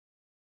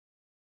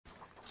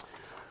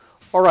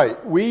All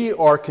right, we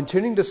are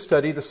continuing to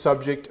study the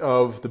subject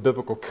of the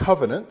biblical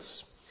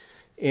covenants,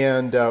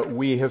 and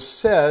we have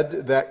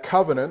said that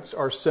covenants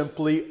are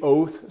simply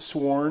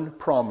oath-sworn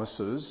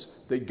promises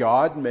that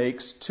God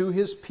makes to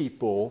His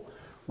people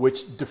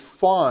which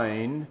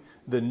define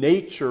the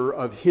nature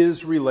of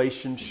His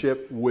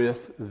relationship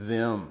with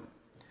them.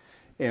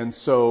 And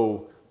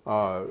so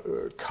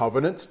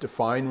covenants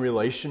define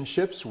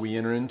relationships. We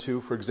enter into,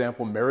 for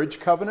example,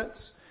 marriage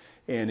covenants,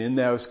 and in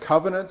those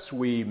covenants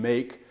we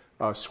make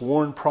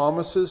sworn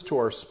promises to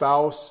our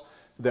spouse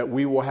that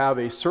we will have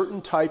a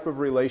certain type of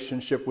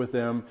relationship with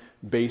them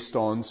based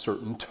on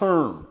certain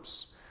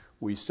terms.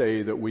 We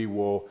say that we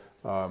will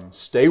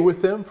stay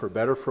with them for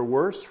better, for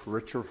worse, for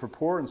richer, or for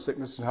poor, in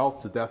sickness and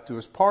health, to death do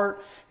us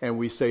part. And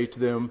we say to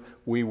them,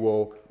 we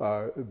will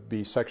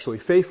be sexually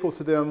faithful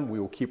to them.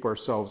 We will keep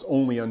ourselves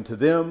only unto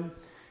them.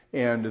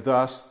 And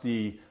thus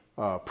the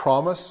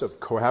promise of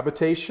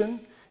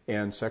cohabitation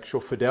and sexual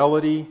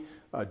fidelity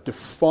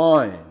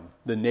define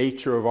the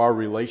nature of our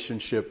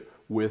relationship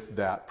with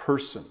that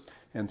person.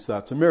 And so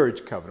that's a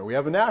marriage covenant. We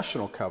have a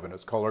national covenant.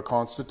 It's called our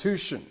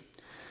Constitution.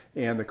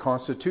 And the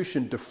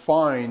Constitution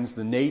defines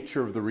the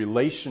nature of the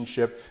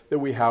relationship that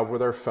we have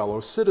with our fellow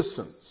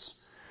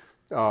citizens.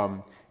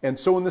 And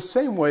so in the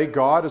same way,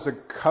 God is a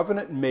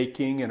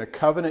covenant-making and a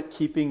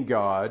covenant-keeping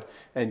God,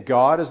 and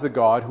God is the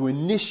God who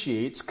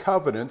initiates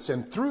covenants,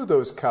 and through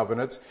those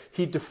covenants,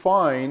 He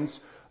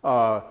defines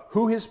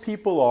who His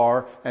people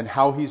are and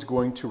how He's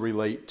going to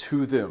relate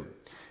to them.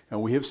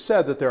 And we have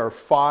said that there are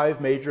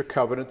 5 major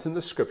covenants in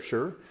the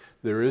Scripture.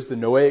 There is the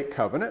Noahic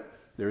covenant,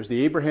 there's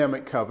the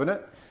Abrahamic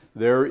covenant,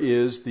 there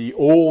is the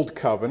Old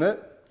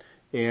Covenant,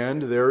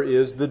 and there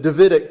is the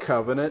Davidic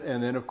Covenant,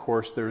 and then of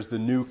course there's the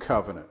New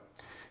Covenant.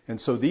 And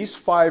so these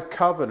 5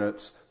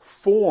 covenants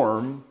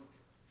form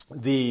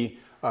the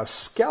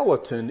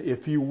skeleton,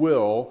 if you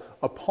will,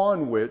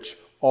 upon which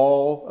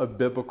all of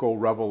biblical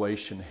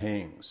revelation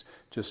hangs.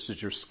 Just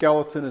as your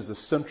skeleton is the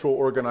central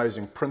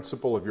organizing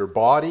principle of your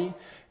body,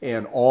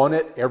 and on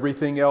it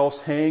everything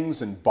else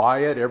hangs, and by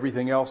it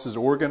everything else is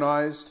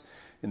organized.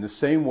 In the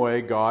same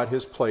way, God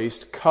has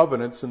placed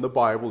covenants in the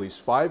Bible, these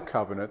 5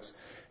 covenants,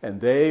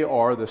 and they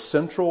are the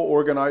central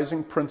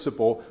organizing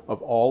principle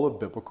of all of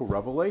biblical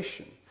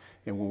revelation.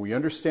 And when we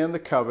understand the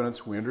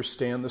covenants, we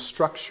understand the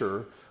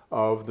structure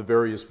of the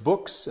various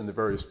books and the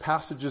various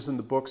passages in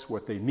the books,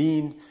 what they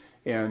mean,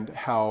 and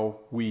how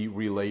we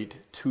relate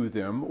to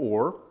them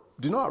or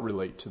do not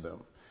relate to them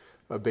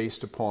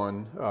based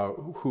upon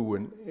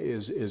who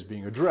is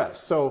being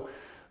addressed. So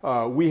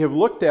we have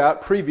looked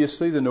at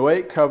previously the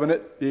Noahic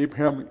covenant, the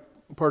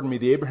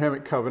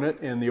Abrahamic covenant,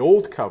 and the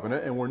Old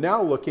Covenant, and we're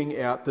now looking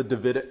at the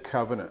Davidic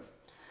covenant.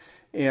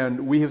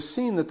 And we have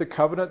seen that the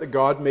covenant that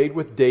God made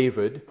with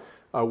David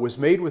was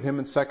made with him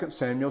in 2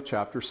 Samuel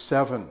chapter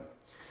 7.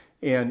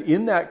 And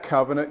in that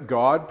covenant,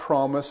 God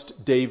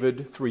promised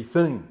David 3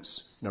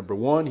 things. Number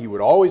 1, he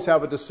would always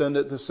have a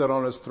descendant to sit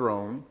on his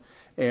throne,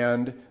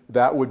 and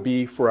that would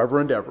be forever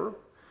and ever.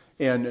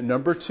 And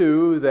number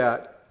 2,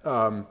 that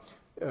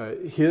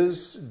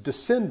his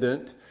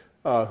descendant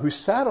who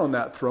sat on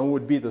that throne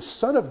would be the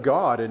Son of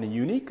God in a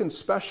unique and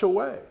special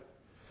way.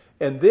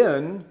 And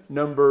then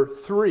number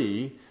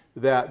 3,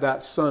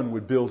 that son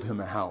would build him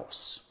a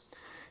house.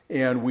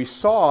 And we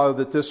saw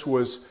that this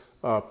was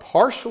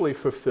partially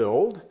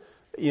fulfilled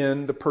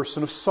in the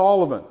person of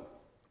Solomon.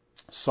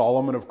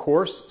 Solomon, of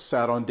course,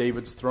 sat on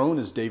David's throne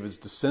as David's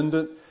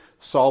descendant.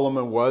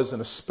 Solomon was, in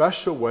a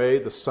special way,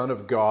 the Son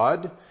of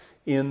God,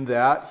 in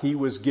that he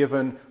was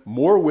given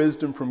more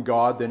wisdom from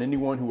God than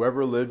anyone who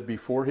ever lived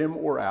before him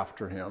or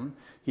after him.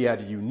 He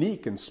had a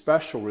unique and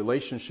special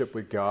relationship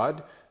with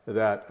God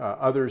that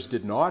others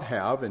did not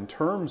have in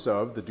terms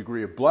of the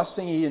degree of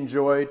blessing he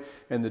enjoyed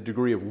and the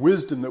degree of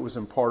wisdom that was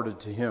imparted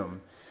to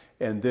him.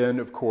 And then,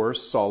 of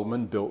course,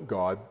 Solomon built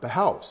God the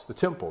house, the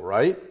temple,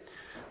 right?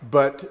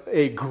 But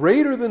a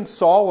greater than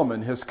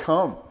Solomon has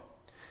come.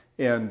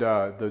 And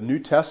the New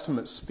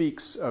Testament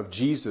speaks of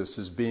Jesus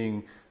as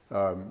being,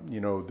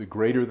 the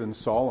greater than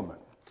Solomon.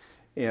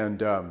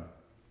 And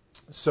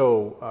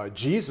so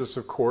Jesus,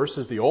 of course,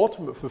 is the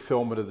ultimate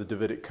fulfillment of the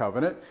Davidic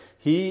covenant.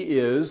 He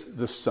is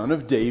the son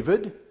of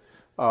David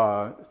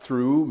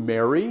through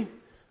Mary,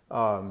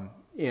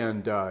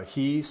 and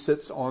he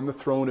sits on the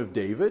throne of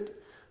David.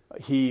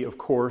 He, of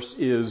course,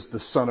 is the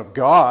Son of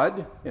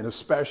God in a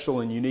special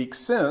and unique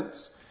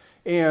sense,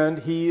 and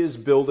he is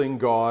building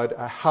God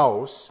a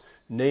house,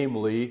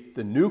 namely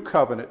the New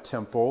Covenant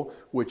temple,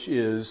 which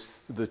is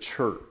the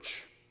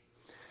church.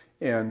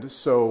 And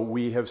so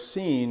we have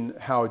seen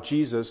how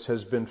Jesus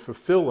has been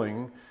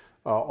fulfilling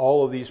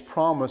all of these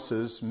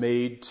promises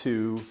made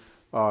to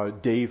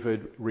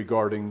David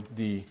regarding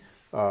the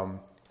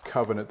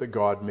covenant that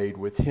God made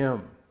with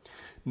him.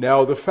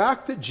 Now, the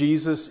fact that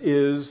Jesus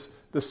is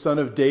the Son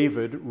of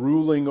David,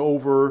 ruling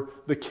over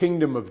the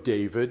kingdom of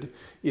David,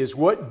 is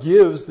what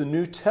gives the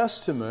New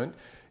Testament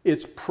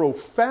its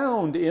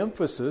profound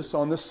emphasis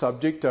on the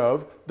subject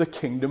of the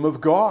kingdom of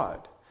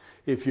God.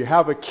 If you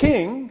have a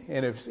king,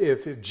 and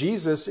if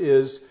Jesus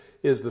is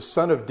the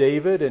Son of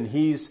David, and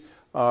he's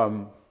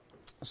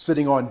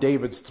sitting on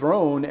David's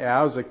throne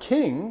as a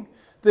king,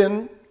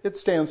 then it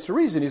stands to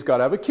reason he's got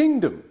to have a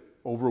kingdom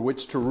over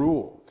which to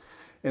rule.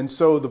 And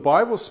so the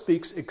Bible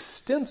speaks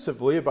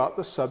extensively about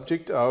the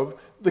subject of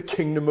the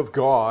kingdom of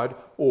God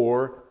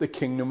or the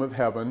kingdom of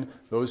heaven.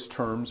 Those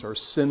terms are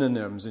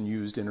synonyms and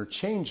used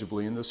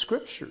interchangeably in the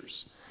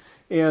Scriptures.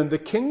 And the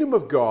kingdom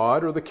of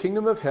God or the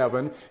kingdom of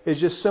heaven is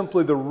just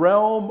simply the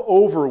realm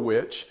over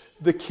which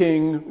the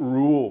king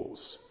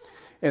rules.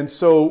 And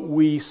so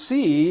we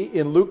see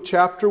in Luke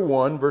chapter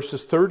 1,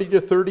 verses 30 to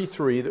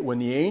 33, that when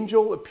the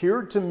angel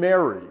appeared to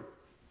Mary,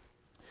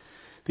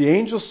 the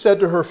angel said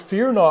to her,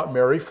 "Fear not,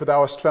 Mary, for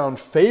thou hast found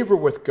favor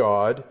with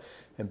God.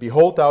 And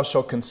behold, thou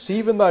shalt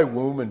conceive in thy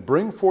womb, and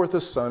bring forth a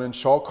son, and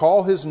shalt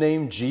call his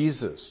name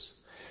Jesus.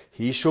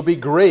 He shall be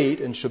great,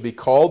 and shall be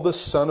called the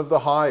Son of the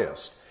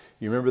Highest."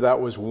 You remember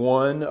that was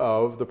one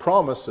of the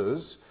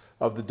promises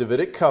of the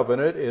Davidic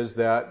Covenant, is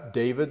that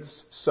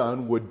David's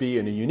son would be,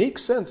 in a unique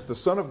sense, the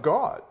Son of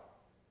God.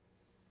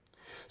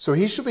 So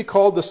he shall be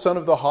called the Son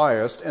of the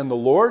Highest, and the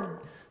Lord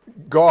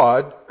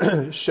God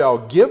shall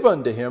give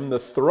unto him the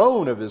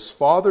throne of his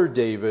father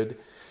David,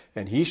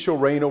 and he shall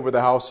reign over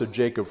the house of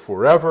Jacob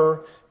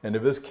forever, and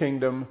of his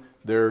kingdom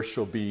there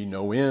shall be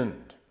no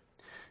end.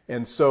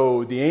 And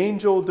so the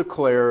angel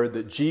declared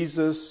that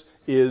Jesus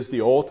is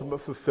the ultimate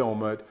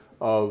fulfillment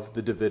of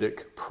the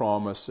Davidic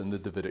promise and the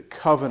Davidic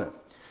covenant.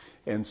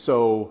 And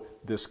so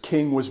this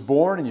king was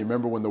born, and you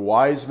remember when the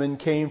wise men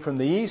came from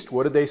the east,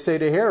 what did they say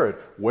to Herod?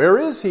 "Where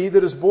is he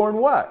that is born"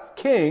 what?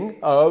 "King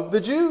of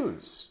the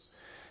Jews."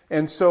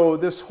 And so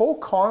this whole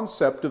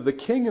concept of the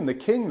king and the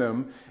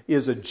kingdom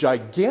is a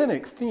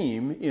gigantic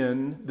theme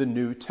in the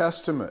New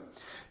Testament.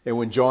 And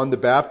when John the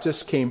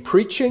Baptist came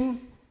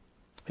preaching,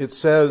 it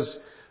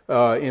says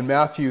in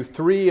Matthew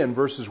 3 and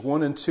verses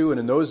 1 and 2, "And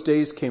in those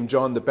days came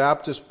John the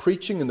Baptist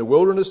preaching in the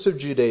wilderness of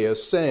Judea,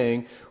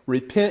 saying,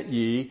 Repent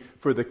ye,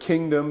 for the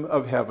kingdom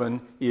of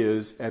heaven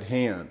is at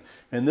hand."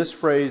 And this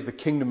phrase, the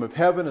kingdom of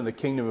heaven and the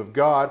kingdom of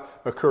God,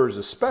 occurs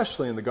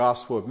especially in the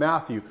Gospel of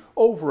Matthew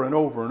over and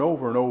over and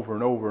over and over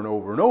and over and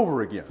over and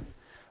over again.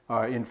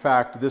 In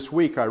fact, this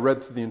week I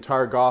read through the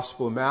entire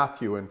Gospel of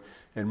Matthew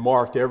and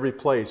marked every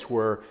place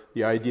where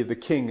the idea of the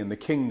king and the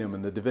kingdom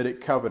and the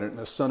Davidic covenant and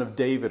the son of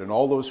David and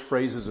all those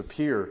phrases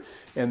appear.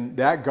 And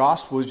that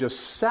Gospel is just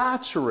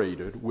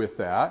saturated with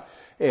that.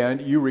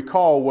 And you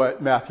recall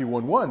what Matthew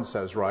 1:1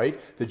 says, right?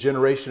 The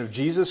generation of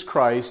Jesus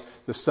Christ,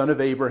 the son of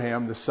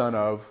Abraham, the son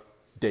of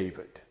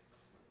David.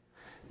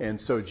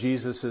 And so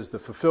Jesus is the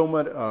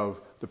fulfillment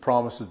of the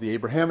promises of the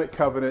Abrahamic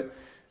covenant.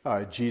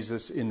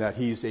 Jesus, in that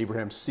he's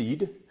Abraham's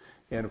seed.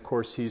 And of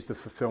course, he's the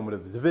fulfillment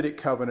of the Davidic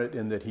covenant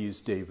in that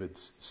he's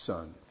David's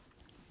son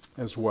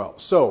as well.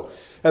 So,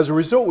 as a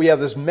result, we have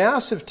this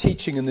massive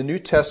teaching in the New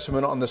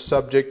Testament on the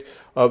subject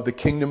of the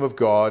kingdom of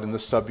God and the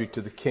subject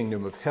of the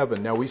kingdom of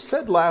heaven. Now, we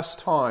said last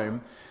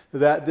time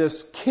that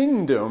this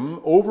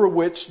kingdom over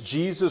which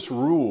Jesus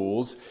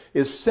rules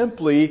is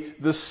simply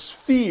the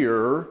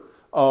sphere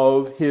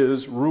of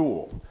his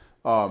rule.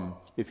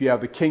 If you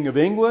have the King of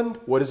England,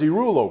 what does he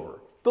rule over?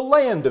 The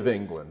land of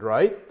England,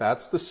 right?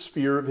 That's the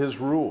sphere of his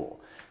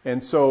rule.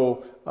 And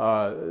so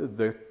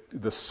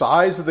the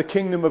size of the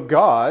kingdom of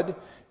God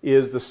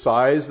is the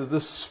size of the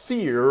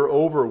sphere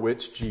over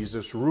which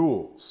Jesus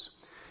rules.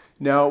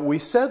 Now, we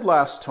said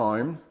last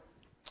time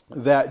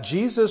that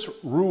Jesus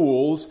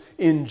rules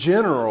in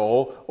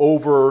general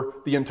over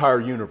the entire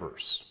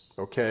universe.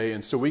 Okay?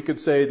 And so we could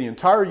say the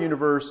entire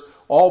universe,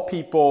 all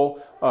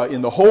people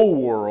in the whole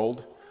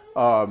world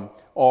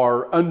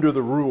are under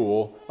the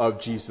rule of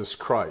Jesus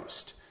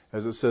Christ.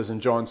 As it says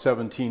in John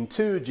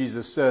 17:2,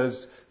 Jesus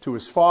says to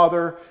his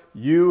Father,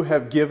 "You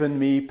have given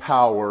me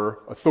power,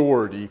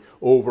 authority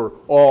over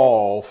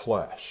all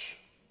flesh."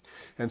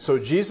 And so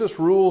Jesus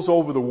rules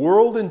over the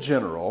world in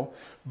general,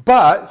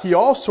 but he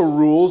also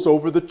rules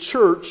over the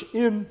church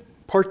in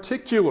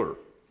particular.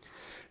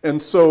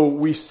 And so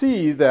we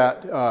see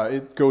that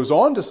it goes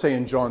on to say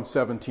in John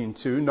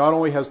 17:2, "Not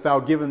only hast thou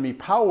given me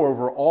power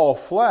over all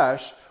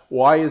flesh,"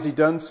 why has he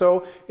done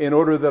so? "In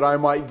order that I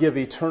might give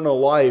eternal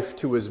life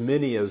to as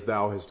many as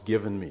thou hast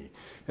given me."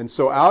 And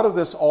so out of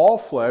this all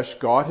flesh,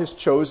 God has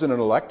chosen an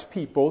elect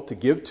people to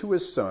give to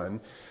his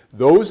Son.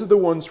 Those are the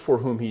ones for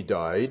whom he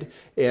died,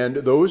 and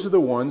those are the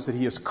ones that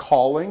he is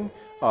calling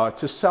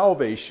to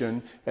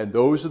salvation, and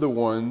those are the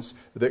ones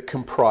that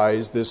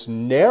comprise this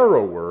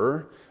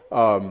narrower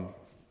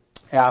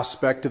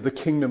aspect of the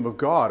kingdom of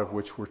God of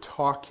which we're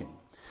talking.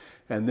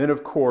 And then,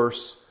 of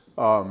course,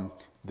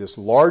 this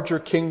larger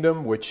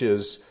kingdom, which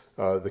is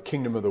the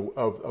kingdom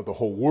of the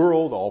whole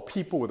world, all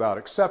people without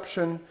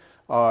exception,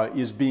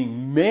 is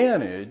being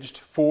managed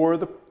for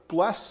the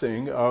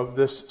blessing of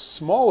this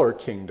smaller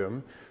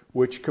kingdom,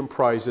 which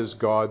comprises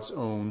God's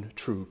own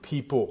true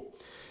people.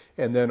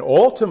 And then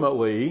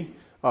ultimately,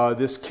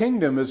 this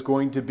kingdom is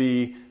going to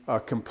be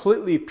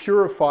completely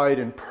purified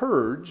and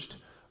purged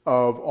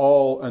of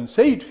all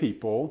unsaved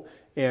people.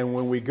 And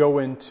when we go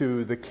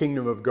into the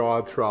kingdom of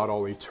God throughout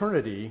all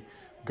eternity,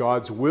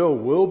 God's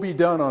will be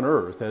done on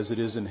earth as it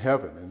is in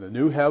heaven. In the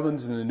new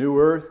heavens and the new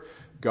earth,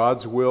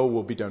 God's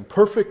will be done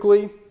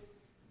perfectly,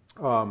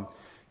 which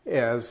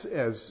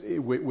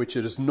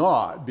it is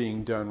not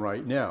being done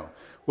right now.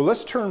 Well,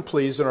 let's turn,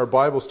 please, in our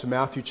Bibles to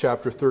Matthew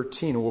chapter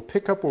 13, and we'll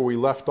pick up where we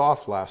left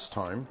off last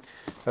time.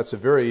 That's a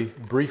very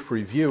brief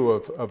review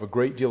of a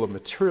great deal of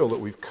material that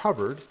we've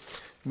covered.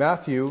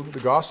 Matthew,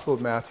 the Gospel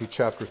of Matthew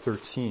chapter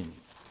 13.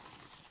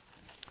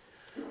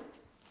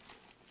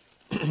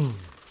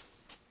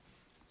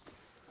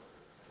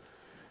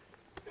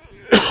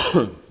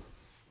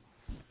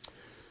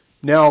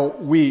 Now,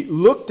 we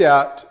looked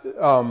at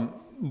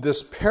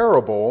this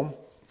parable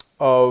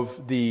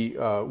of the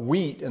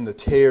wheat and the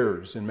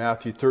tares in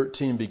Matthew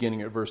 13,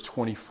 beginning at verse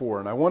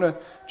 24. And I want to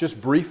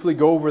just briefly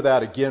go over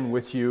that again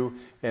with you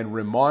and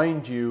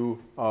remind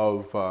you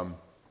of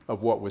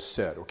what was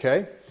said,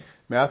 okay?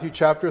 Matthew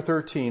chapter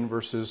 13,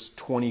 verses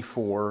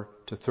 24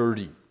 to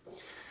 30.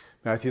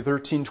 Matthew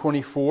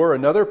 13:24,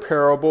 another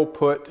parable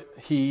put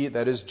he,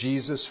 that is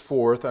Jesus,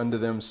 forth unto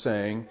them,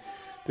 saying,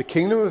 the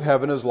kingdom of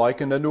heaven is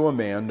likened unto a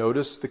man.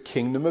 Notice the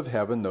kingdom of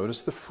heaven,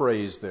 notice the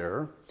phrase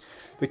there.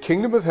 The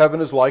kingdom of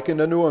heaven is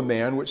likened unto a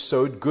man which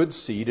sowed good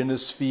seed in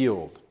his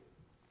field.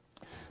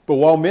 But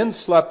while men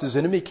slept, his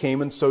enemy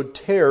came and sowed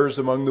tares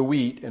among the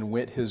wheat and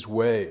went his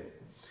way.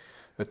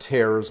 A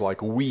tare is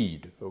like a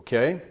weed,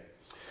 okay?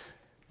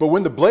 But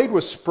when the blade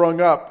was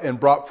sprung up and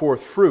brought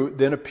forth fruit,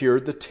 then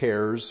appeared the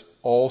tares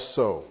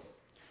also.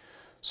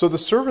 So the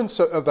servants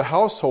of the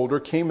householder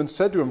came and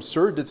said to him,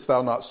 Sir, didst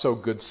thou not sow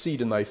good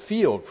seed in thy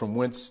field? From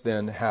whence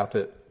then hath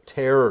it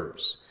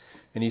tares?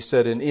 And he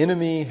said, An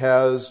enemy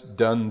has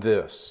done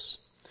this.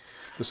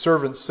 The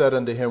servants said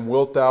unto him,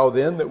 Wilt thou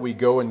then that we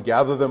go and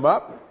gather them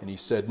up? And he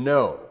said,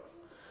 No,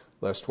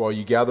 lest while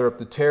you gather up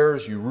the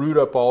tares, you root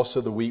up also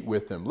the wheat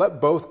with them.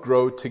 Let both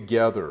grow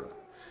together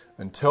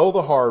until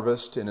the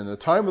harvest. And in the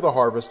time of the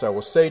harvest I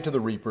will say to the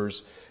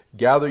reapers,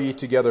 Gather ye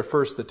together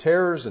first the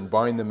tares, and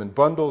bind them in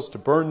bundles to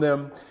burn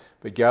them,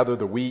 but gather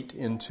the wheat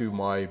into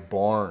my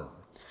barn.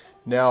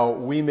 Now,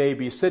 we may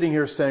be sitting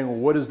here saying, well,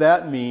 what does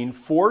that mean?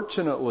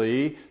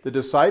 Fortunately, the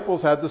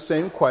disciples had the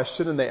same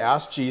question, and they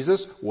asked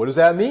Jesus, what does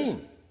that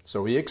mean?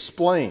 So he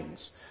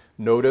explains.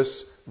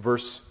 Notice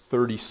verse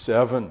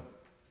 37.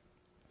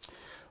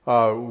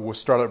 We'll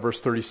start at verse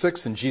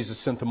 36. And Jesus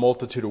sent the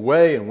multitude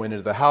away and went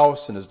into the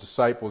house, and his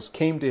disciples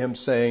came to him,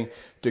 saying,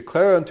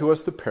 Declare unto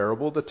us the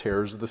parable of the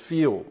tares of the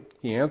field.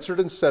 He answered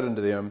and said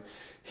unto them,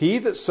 He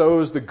that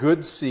sows the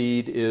good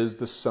seed is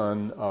the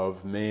Son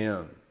of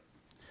Man.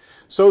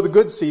 So the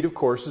good seed, of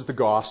course, is the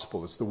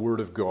gospel. It's the word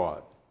of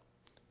God.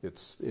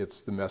 It's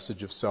the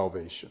message of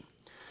salvation.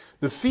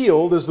 The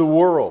field is the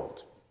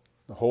world,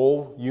 the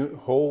whole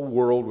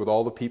world with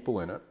all the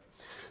people in it.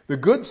 The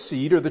good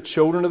seed are the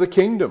children of the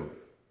kingdom,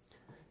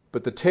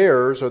 but the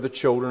tares are the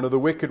children of the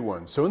wicked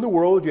one. So in the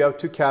world you have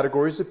two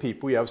categories of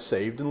people. You have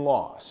saved and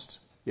lost.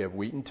 You have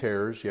wheat and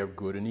tares. You have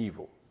good and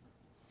evil.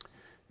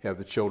 You have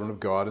the children of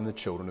God and the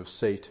children of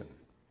Satan.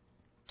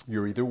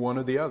 You're either one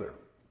or the other.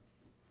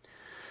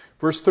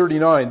 Verse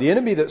 39, the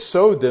enemy that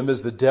sowed them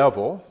is the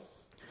devil.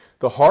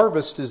 The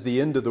harvest is the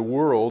end of the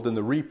world, and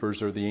the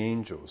reapers are the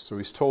angels. So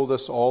he's told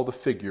us all the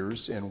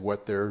figures and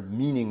what their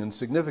meaning and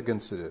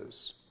significance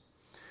is.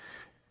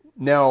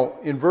 Now,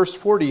 in verse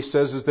 40, he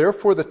says, As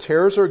therefore the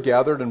tares are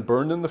gathered and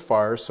burned in the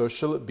fire, so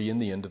shall it be in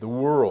the end of the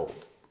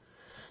world.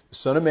 The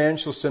Son of Man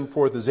shall send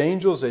forth his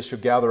angels, they shall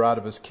gather out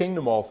of his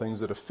kingdom all things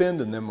that offend,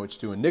 and them which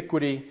do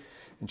iniquity,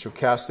 and shall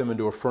cast them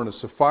into a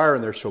furnace of fire,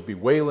 and there shall be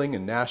wailing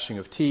and gnashing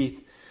of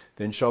teeth.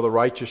 Then shall the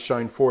righteous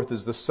shine forth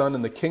as the sun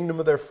in the kingdom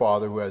of their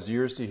Father. Who has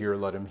ears to hear,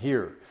 let him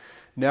hear.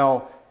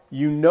 Now,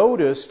 you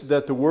noticed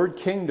that the word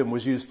kingdom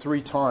was used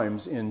 3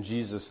 times in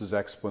Jesus'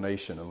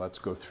 explanation, and let's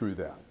go through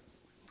that.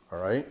 All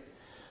right?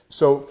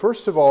 So,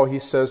 first of all, he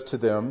says to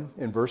them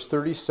in verse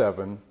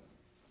 37,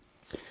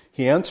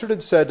 He answered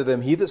and said to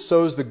them, He that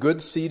sows the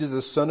good seed is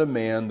the Son of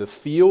Man, the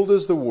field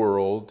is the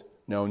world.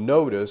 Now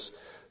notice,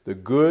 the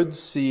good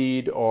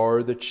seed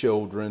are the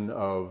children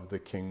of the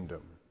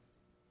kingdom.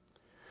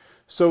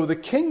 So the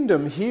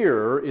kingdom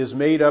here is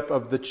made up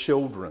of the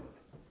children.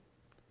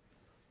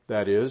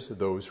 That is,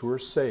 those who are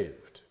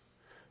saved.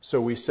 So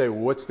we say,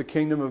 well, what's the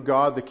kingdom of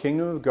God? The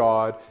kingdom of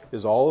God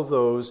is all of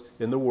those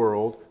in the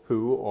world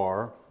who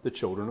are the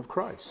children of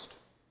Christ.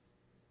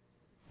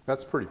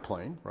 That's pretty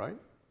plain, right?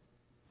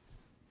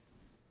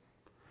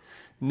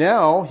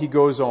 Now he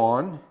goes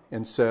on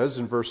and says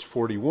in verse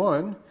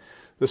 41,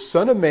 The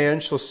Son of Man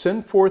shall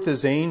send forth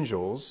his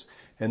angels,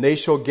 and they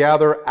shall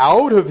gather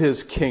out of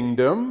his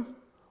kingdom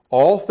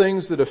all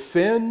things that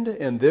offend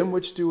and them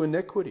which do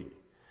iniquity.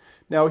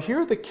 Now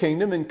here the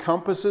kingdom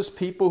encompasses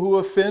people who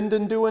offend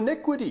and do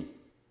iniquity.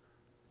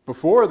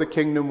 Before, the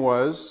kingdom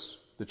was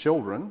the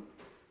children,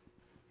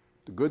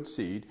 the good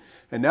seed,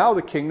 and now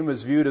the kingdom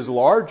is viewed as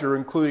larger,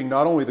 including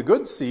not only the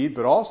good seed,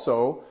 but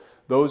also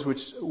those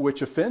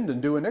which offend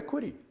and do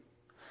iniquity.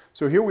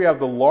 So here we have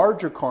the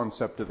larger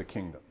concept of the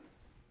kingdom.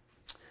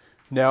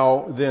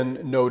 Now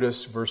then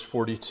notice verse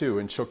 42,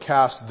 And shall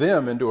cast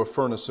them into a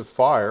furnace of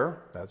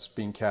fire, that's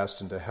being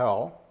cast into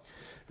hell,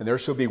 and there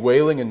shall be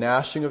wailing and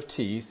gnashing of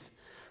teeth,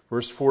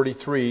 Verse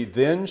 43,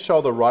 then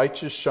shall the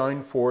righteous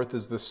shine forth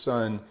as the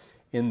sun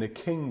in the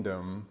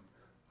kingdom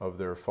of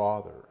their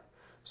Father.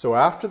 So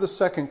after the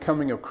second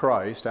coming of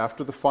Christ,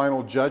 after the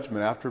final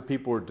judgment, after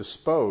people are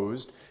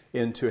disposed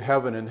into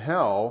heaven and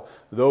hell,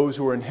 those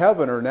who are in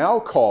heaven are now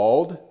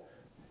called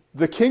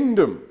the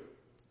kingdom.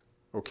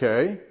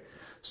 Okay?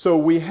 So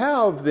we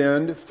have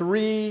then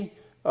three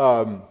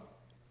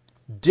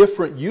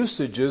different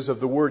usages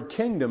of the word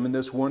kingdom in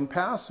this one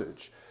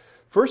passage.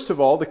 First of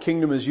all, the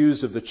kingdom is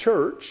used of the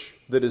church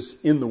that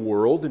is in the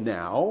world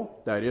now.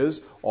 That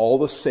is, all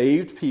the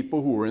saved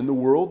people who are in the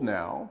world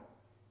now.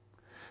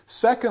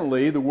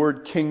 Secondly, the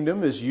word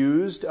kingdom is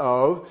used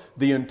of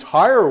the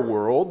entire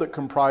world that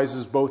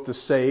comprises both the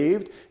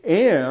saved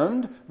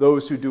and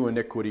those who do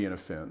iniquity and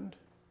offend.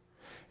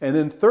 And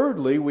then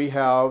thirdly, we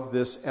have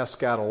this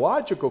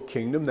eschatological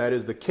kingdom, that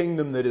is the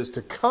kingdom that is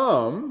to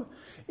come,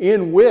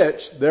 in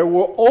which there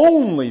will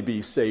only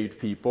be saved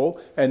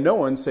people and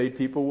no unsaved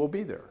people will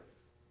be there.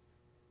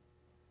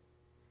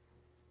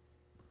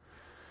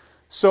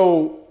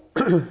 So,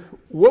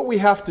 what we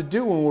have to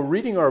do when we're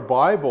reading our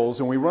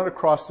Bibles and we run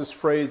across this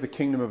phrase, the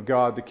kingdom of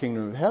God, the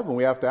kingdom of heaven,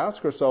 we have to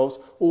ask ourselves,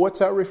 well, what's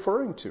that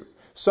referring to?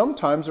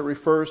 Sometimes it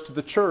refers to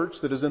the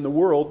church that is in the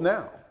world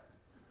now.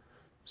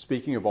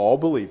 Speaking of all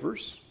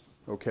believers,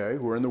 okay,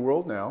 who are in the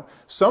world now.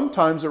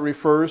 Sometimes it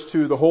refers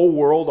to the whole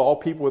world, all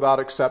people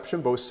without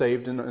exception, both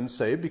saved and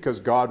unsaved,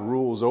 because God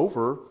rules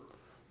over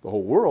the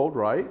whole world,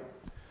 right?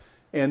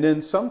 And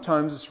then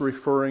sometimes it's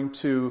referring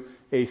to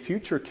a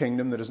future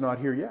kingdom that is not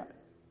here yet,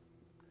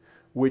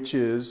 which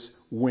is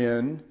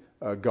when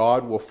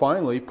God will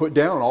finally put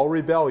down all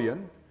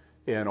rebellion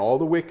and all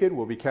the wicked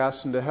will be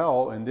cast into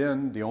hell, and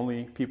then the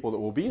only people that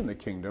will be in the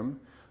kingdom,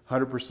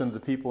 100% of the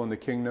people in the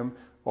kingdom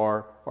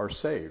are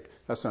saved.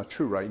 That's not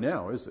true right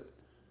now, is it?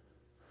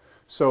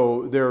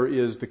 So there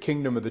is the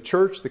kingdom of the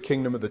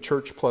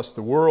church plus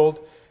the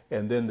world,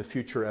 and then the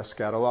future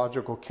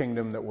eschatological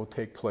kingdom that will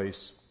take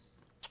place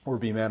or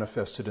be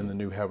manifested in the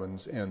new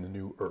heavens and the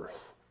new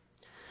earth.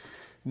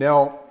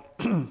 Now,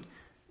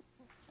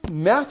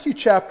 Matthew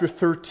chapter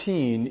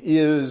 13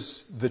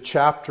 is the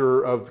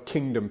chapter of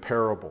kingdom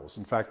parables.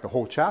 In fact, the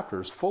whole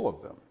chapter is full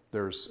of them.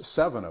 There's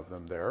 7 of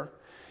them there.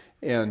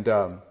 And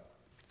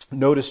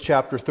notice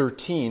chapter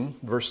 13,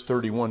 verse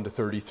 31 to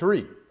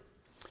 33.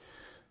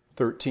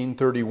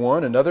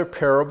 13:31, another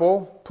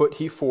parable put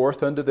he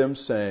forth unto them,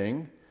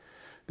 saying,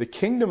 the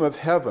kingdom of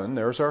heaven,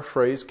 there's our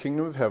phrase,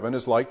 kingdom of heaven,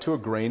 is like to a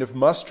grain of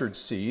mustard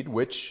seed,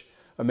 which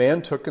a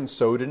man took and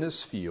sowed in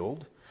his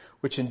field,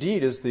 which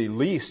indeed is the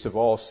least of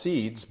all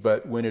seeds,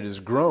 but when it is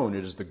grown,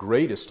 it is the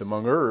greatest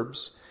among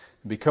herbs,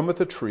 and becometh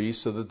a tree,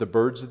 so that the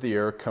birds of the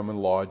air come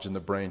and lodge in the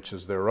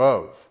branches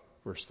thereof.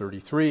 Verse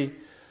 33,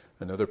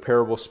 another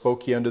parable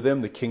spoke he unto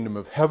them, the kingdom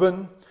of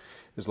heaven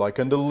is like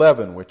unto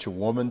leaven, which a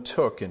woman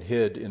took and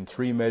hid in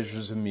 3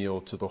 measures of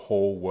meal till the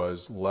whole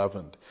was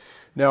leavened.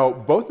 Now,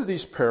 both of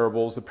these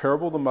parables, the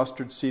parable of the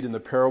mustard seed and the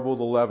parable of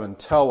the leaven,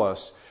 tell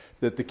us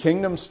that the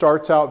kingdom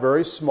starts out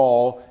very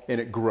small and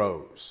it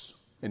grows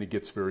and it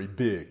gets very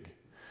big.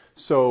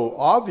 So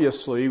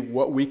obviously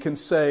what we can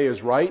say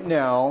is right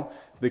now,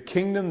 the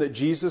kingdom that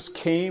Jesus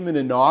came and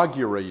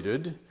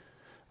inaugurated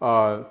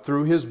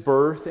through his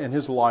birth and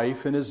his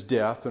life and his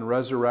death and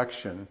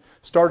resurrection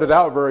started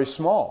out very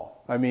small.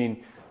 I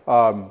mean,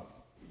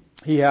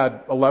 he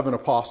had 11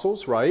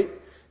 apostles, right?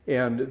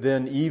 And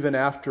then even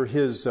after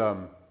his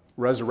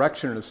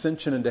resurrection and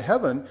ascension into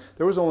heaven,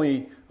 there was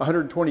only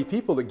 120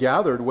 people that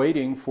gathered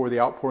waiting for the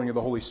outpouring of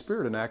the Holy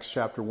Spirit in Acts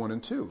chapter 1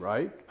 and 2,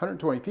 right?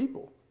 120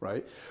 people,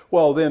 right?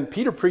 Well, then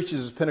Peter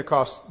preaches his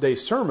Pentecost Day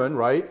sermon,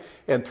 right?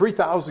 And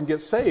 3,000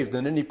 get saved.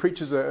 And then he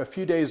preaches a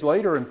few days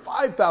later and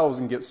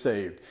 5,000 get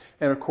saved.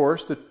 And of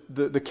course,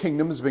 the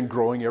kingdom has been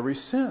growing ever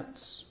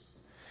since.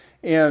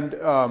 And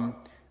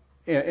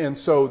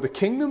so the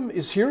kingdom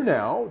is here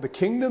now. The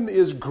kingdom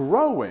is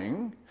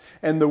growing.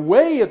 And the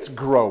way it's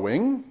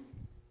growing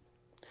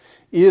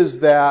is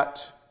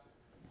that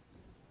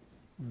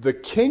the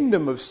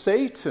kingdom of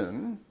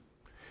Satan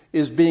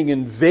is being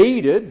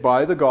invaded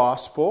by the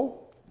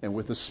gospel and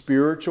with the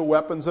spiritual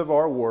weapons of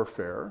our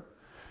warfare.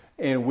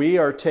 And we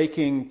are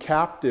taking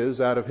captives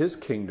out of his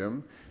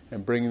kingdom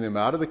and bringing them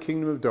out of the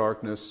kingdom of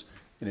darkness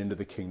and into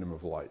the kingdom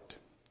of light.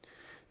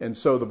 And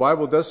so the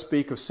Bible does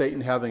speak of Satan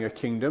having a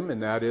kingdom,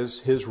 and that is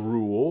his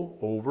rule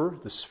over,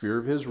 the sphere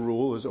of his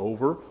rule is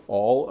over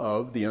all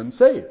of the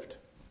unsaved.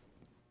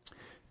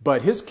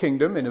 But his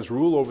kingdom and his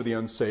rule over the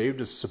unsaved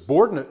is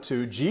subordinate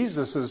to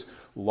Jesus'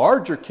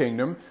 larger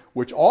kingdom,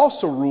 which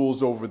also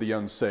rules over the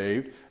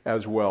unsaved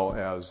as well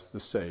as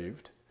the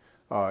saved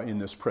in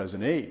this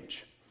present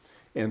age.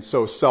 And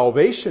so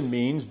salvation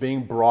means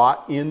being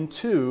brought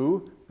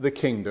into the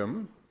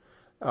kingdom,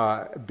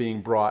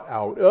 being brought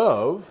out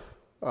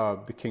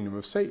of the kingdom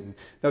of Satan.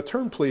 Now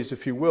turn, please,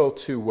 if you will,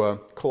 to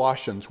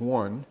Colossians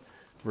 1,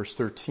 verse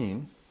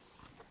 13.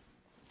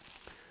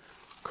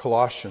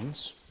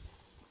 Colossians.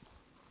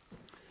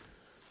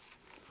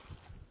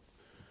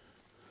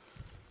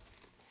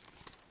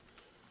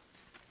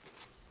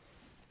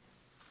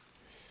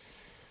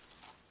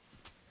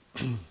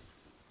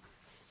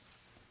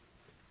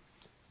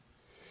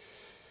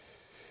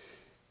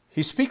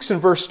 He speaks in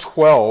verse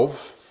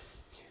 12.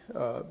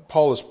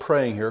 Paul is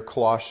praying here,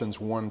 Colossians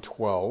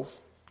 1:12.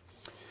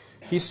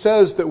 He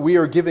says that we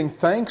are giving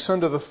thanks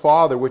unto the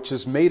Father, which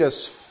has made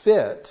us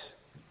fit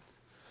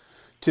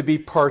to be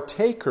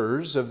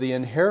partakers of the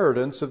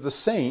inheritance of the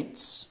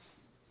saints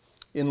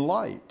in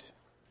light.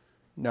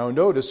 Now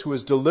notice, who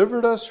has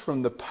delivered us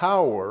from the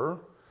power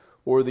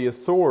or the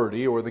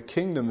authority or the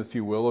kingdom, if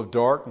you will, of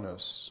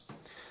darkness,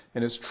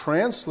 and has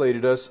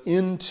translated us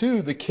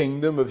into the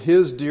kingdom of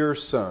His dear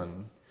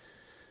Son.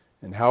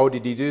 And how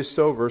did He do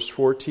so? Verse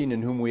 14,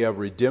 in whom we have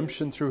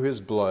redemption through His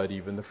blood,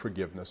 even the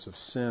forgiveness of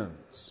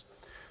sins.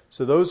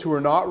 So those who are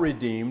not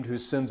redeemed,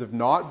 whose sins have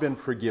not been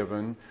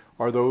forgiven,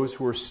 are those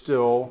who are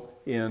still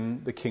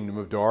in the kingdom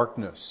of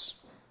darkness.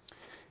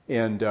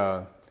 And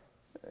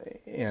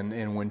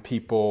when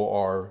people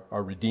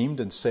are redeemed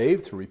and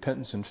saved through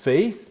repentance and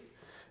faith,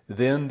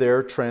 then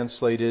they're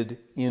translated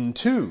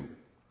into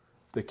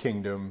the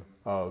kingdom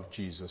of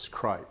Jesus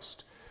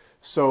Christ.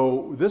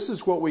 So this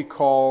is what we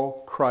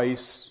call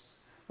Christ's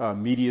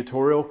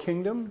mediatorial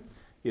kingdom.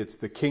 It's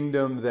the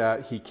kingdom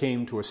that He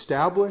came to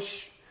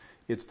establish.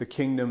 It's the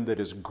kingdom that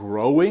is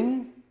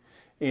growing.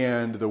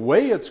 And the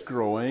way it's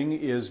growing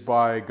is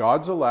by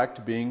God's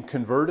elect being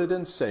converted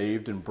and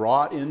saved and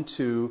brought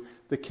into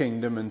the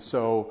kingdom. And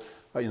so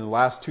in the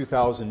last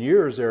 2,000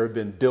 years, there have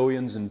been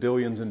billions and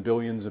billions and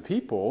billions of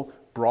people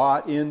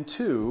brought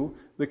into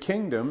the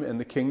kingdom, and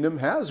the kingdom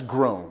has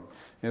grown.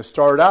 And it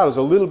started out as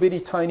a little bitty,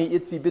 tiny,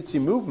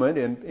 itsy-bitsy movement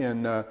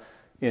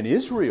in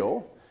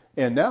Israel,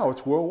 and now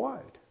it's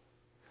worldwide.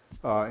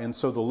 And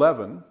so the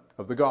leaven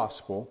of the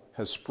gospel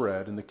has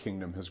spread, and the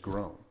kingdom has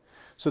grown.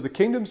 So the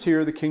kingdom's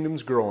here, the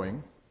kingdom's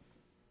growing,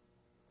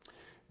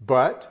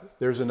 but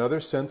there's another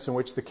sense in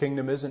which the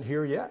kingdom isn't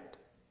here yet,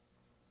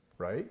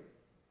 right?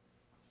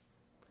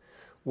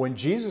 When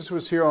Jesus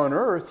was here on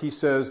earth, He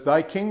says,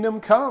 "Thy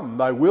kingdom come,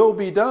 thy will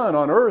be done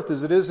on earth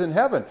as it is in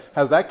heaven."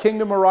 Has that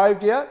kingdom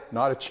arrived yet?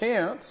 Not a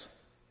chance.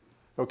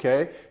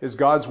 Okay? Is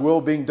God's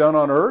will being done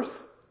on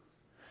earth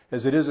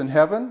as it is in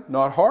heaven?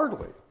 Not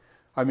hardly.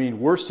 I mean,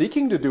 we're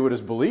seeking to do it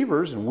as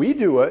believers, and we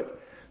do it,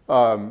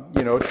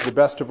 to the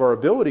best of our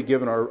ability,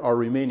 given our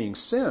remaining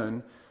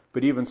sin.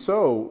 But even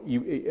so,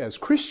 as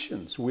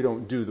Christians, we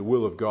don't do the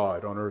will of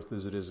God on earth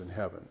as it is in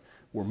heaven.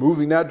 We're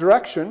moving that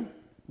direction.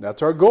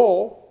 That's our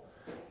goal.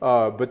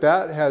 But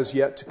that has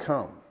yet to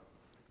come.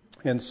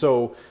 And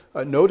so,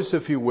 notice,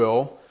 if you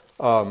will,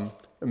 Luke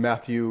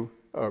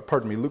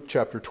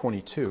chapter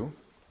 22.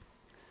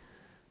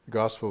 The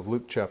Gospel of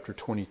Luke chapter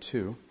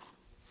 22.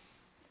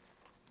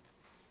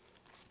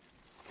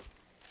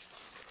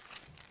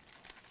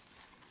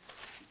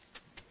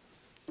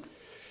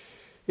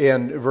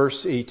 And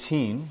verse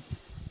 18,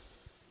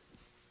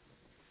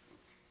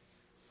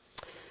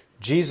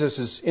 Jesus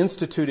is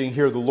instituting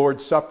here the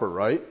Lord's Supper,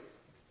 right?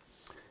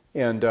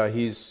 And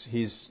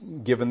he's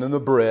given them the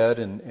bread,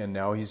 and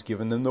now He's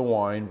given them the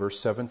wine, verse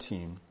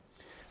 17.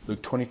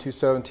 Luke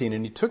 22:17,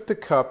 and He took the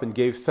cup and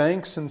gave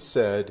thanks and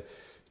said,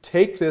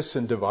 "Take this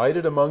and divide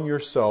it among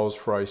yourselves,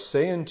 for I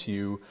say unto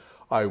you,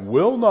 I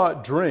will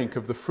not drink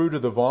of the fruit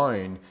of the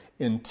vine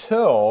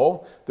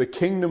until the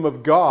kingdom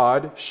of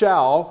God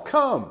shall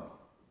come."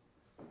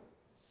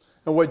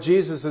 And what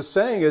Jesus is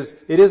saying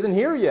is, it isn't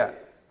here yet.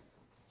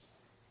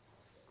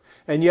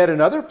 And yet in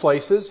other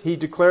places, He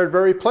declared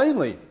very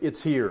plainly,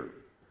 it's here.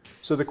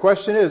 So the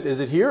question is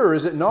it here or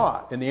is it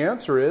not? And the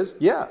answer is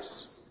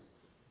yes.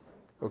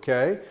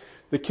 Okay?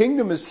 The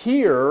kingdom is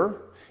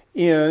here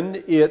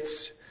in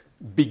its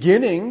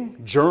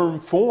beginning, germ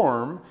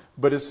form,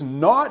 but it's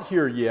not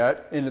here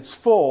yet in its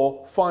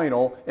full,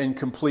 final, and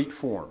complete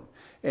form.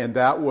 And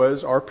that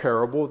was our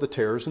parable of the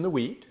tares and the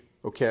wheat.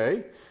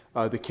 Okay?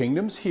 The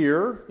kingdom's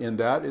here in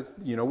that,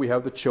 we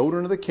have the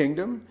children of the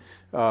kingdom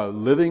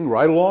living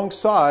right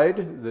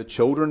alongside the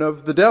children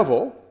of the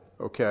devil.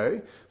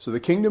 Okay, so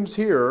the kingdom's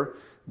here,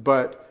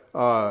 but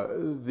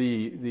the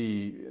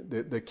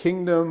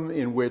kingdom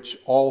in which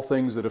all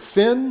things that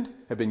offend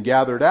have been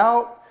gathered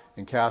out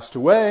and cast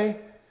away,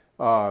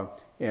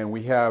 and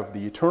we have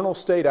the eternal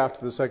state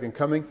after the second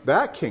coming,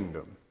 that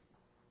kingdom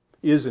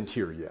isn't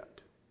here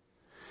yet.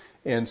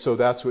 And so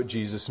that's what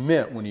Jesus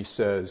meant when He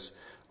says,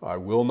 I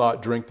will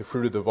not drink the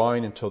fruit of the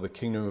vine until the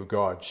kingdom of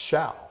God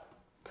shall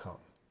come.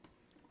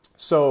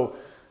 So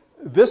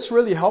this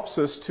really helps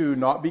us to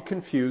not be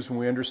confused when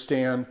we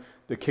understand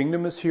the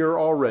kingdom is here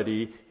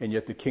already, and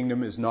yet the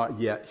kingdom is not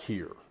yet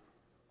here.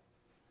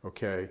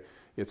 Okay?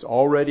 It's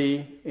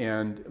already,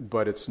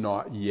 but it's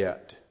not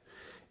yet.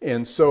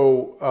 And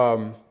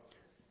so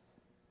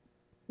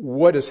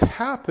what is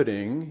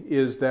happening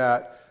is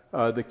that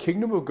the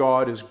kingdom of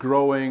God is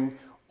growing.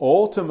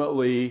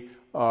 Ultimately,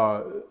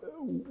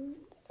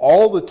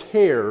 all the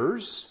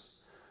tares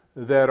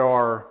that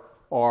are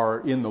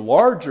in the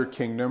larger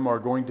kingdom are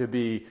going to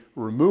be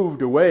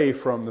removed away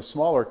from the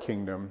smaller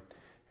kingdom,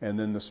 and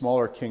then the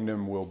smaller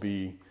kingdom will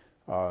be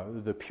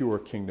the pure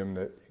kingdom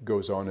that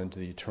goes on into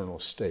the eternal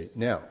state.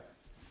 Now,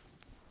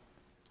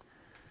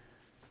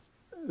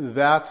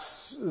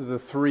 That's the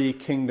three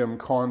kingdom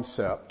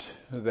concept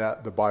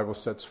that the Bible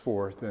sets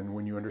forth. And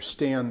when you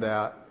understand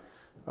that,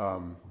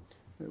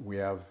 we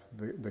have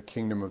the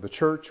kingdom of the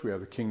church, we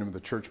have the kingdom of the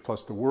church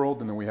plus the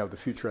world, and then we have the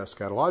future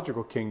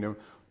eschatological kingdom.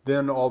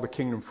 Then all the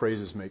kingdom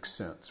phrases make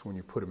sense when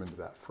you put them into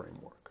that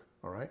framework.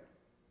 All right?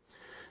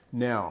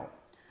 Now,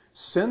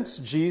 since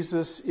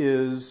Jesus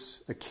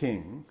is a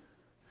king,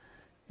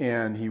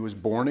 and he was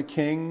born a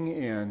king,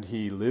 and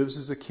he lives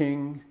as a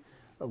king,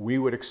 we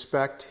would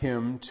expect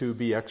him to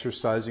be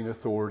exercising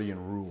authority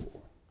and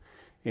rule.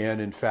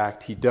 And in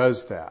fact, he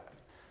does that.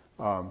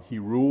 He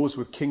rules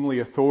with kingly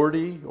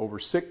authority over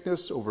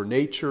sickness, over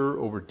nature,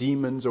 over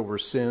demons, over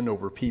sin,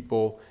 over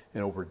people,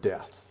 and over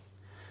death.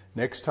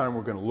 Next time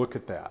we're going to look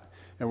at that.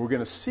 And we're going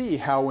to see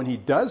how when he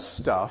does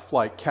stuff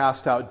like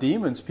cast out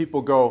demons,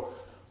 people go,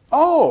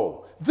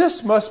 oh,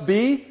 this must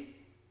be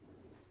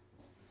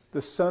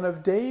the Son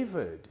of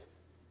David.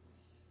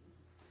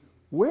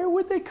 Where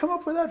would they come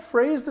up with that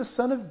phrase, the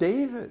Son of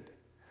David?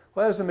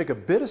 Well, that doesn't make a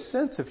bit of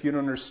sense if you don't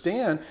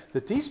understand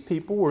that these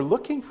people were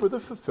looking for the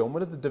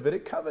fulfillment of the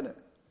Davidic Covenant.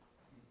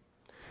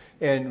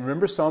 And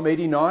remember Psalm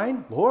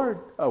 89? Lord,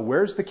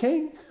 where's the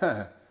king?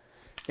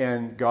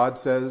 And God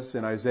says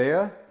in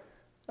Isaiah,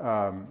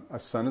 a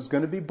son is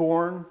going to be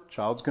born, a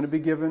child's going to be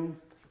given,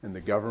 and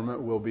the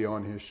government will be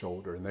on his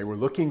shoulder. And they were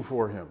looking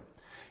for him.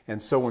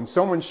 And so when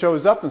someone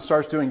shows up and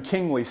starts doing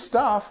kingly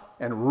stuff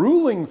and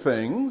ruling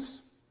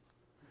things,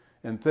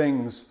 and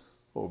things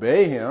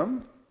obey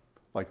him,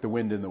 like the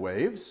wind and the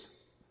waves,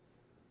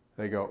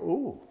 they go,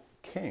 ooh,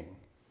 king,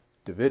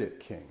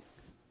 Davidic king.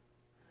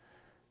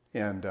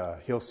 And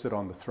he'll sit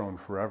on the throne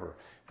forever.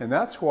 And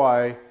that's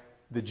why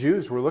the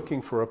Jews were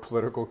looking for a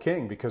political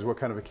king, because what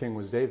kind of a king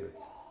was David?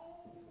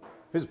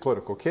 He was a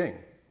political king,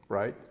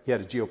 right? He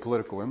had a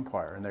geopolitical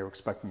empire, and they were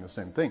expecting the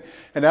same thing.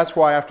 And that's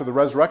why after the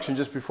resurrection,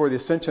 just before the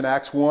ascension,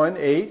 Acts 1,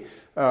 8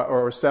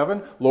 or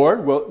 7,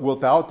 Lord,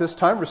 wilt thou at this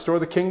time restore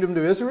the kingdom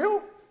to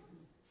Israel?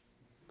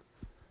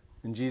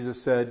 And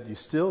Jesus said, you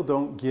still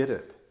don't get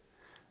it.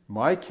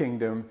 My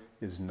kingdom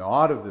is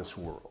not of this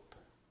world.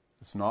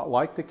 It's not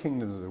like the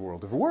kingdoms of the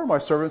world. If it were, my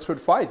servants would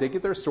fight. They'd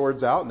get their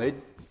swords out and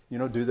they'd,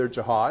 do their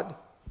jihad.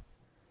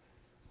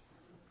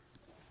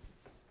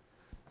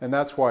 And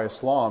that's why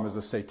Islam is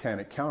a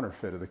satanic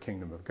counterfeit of the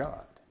kingdom of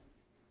God.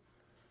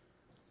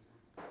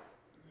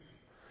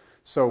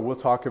 So we'll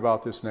talk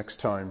about this next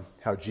time,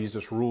 how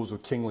Jesus rules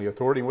with kingly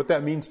authority and what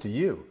that means to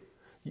you.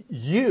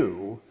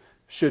 You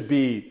should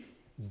be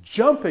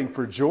jumping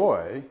for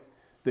joy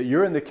that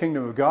you're in the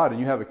kingdom of God and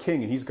you have a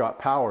king and he's got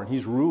power and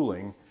he's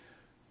ruling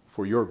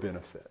for your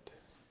benefit.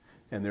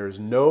 And there is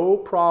no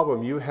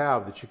problem you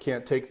have that you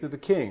can't take to the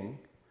king,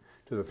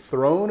 to the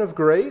throne of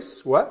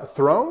grace. What? A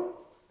throne?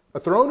 A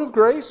throne of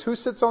grace? Who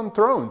sits on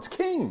thrones?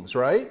 Kings,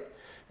 right?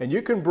 And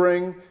you can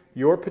bring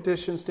your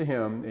petitions to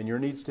him and your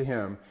needs to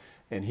him,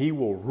 and he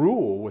will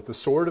rule with the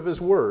sword of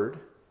his word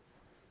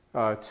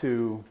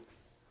to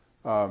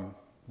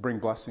bring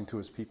blessing to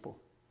his people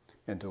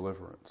and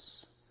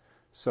deliverance.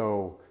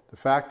 So the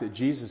fact that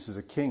Jesus is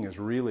a king is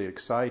really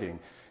exciting.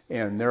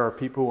 And there are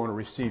people who want to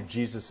receive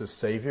Jesus as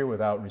Savior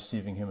without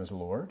receiving him as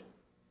Lord.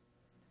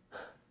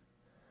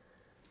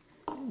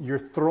 You're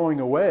throwing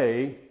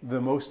away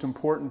the most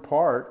important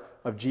part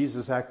of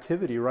Jesus'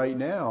 activity right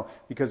now.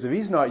 Because if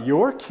he's not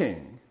your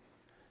king,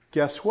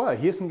 guess what?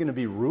 He isn't going to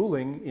be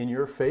ruling in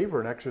your favor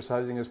and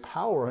exercising his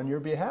power on your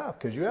behalf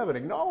because you haven't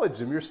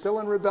acknowledged him. You're still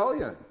in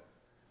rebellion.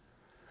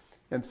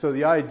 And so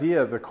the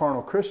idea of the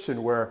carnal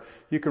Christian where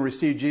you can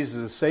receive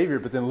Jesus as Savior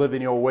but then live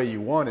any old way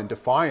you want in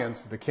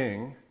defiance of the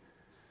king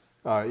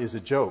is a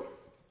joke.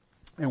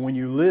 And when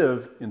you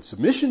live in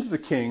submission to the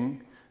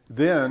king,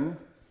 then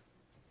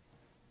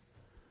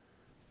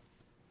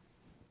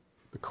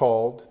the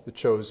called, the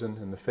chosen,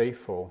 and the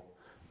faithful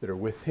that are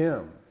with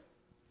him,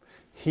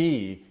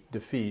 he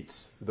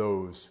defeats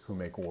those who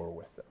make war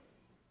with them.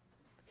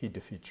 He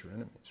defeats your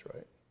enemies,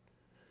 right?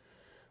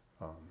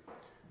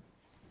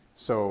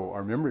 So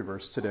our memory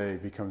verse today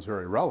becomes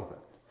very relevant.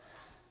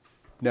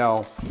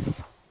 Now,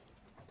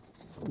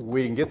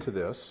 we can get to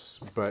this,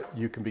 but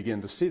you can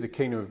begin to see the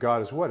kingdom of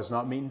God is what? It's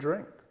not meat and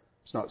drink.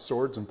 It's not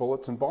swords and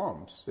bullets and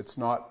bombs. It's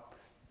not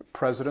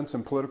presidents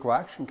and political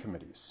action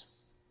committees.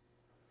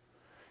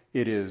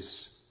 It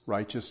is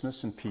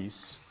righteousness and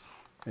peace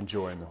and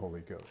joy in the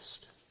Holy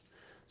Ghost.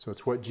 So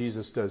it's what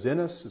Jesus does in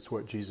us. It's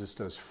what Jesus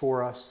does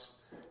for us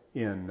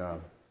in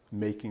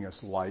making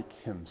us like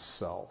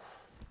himself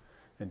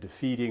and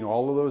defeating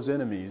all of those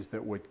enemies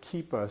that would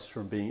keep us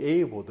from being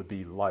able to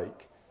be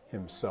like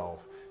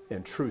himself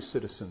and true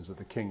citizens of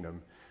the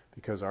kingdom,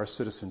 because our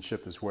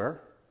citizenship is where?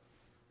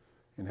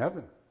 In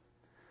heaven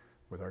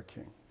with our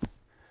King.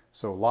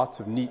 So lots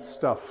of neat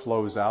stuff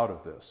flows out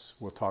of this.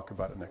 We'll talk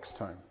about it next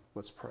time.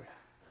 Let's pray.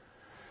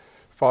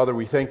 Father,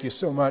 we thank you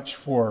so much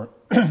for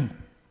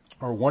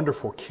our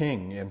wonderful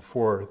King and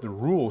for the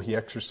rule he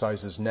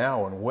exercises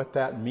now and what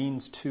that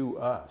means to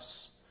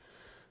us.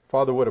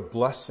 Father, what a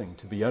blessing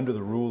to be under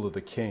the rule of the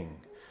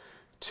King,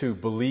 to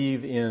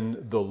believe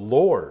in the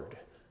Lord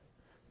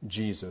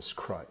Jesus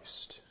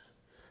Christ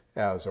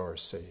as our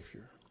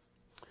Savior.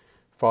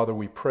 Father,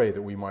 we pray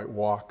that we might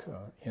walk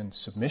in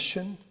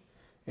submission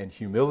and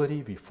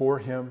humility before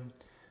Him,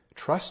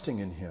 trusting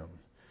in Him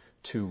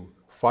to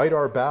fight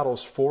our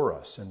battles for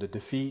us and to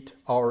defeat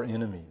our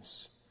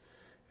enemies.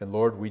 And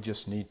Lord, we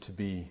just need to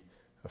be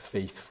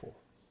faithful.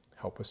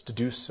 Help us to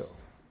do so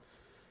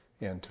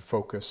and to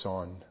focus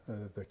on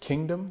the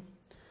kingdom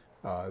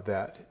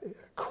that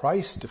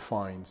Christ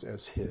defines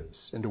as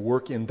His, and to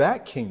work in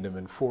that kingdom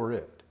and for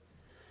it.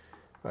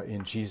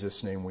 In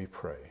Jesus' name we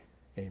pray.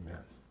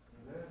 Amen.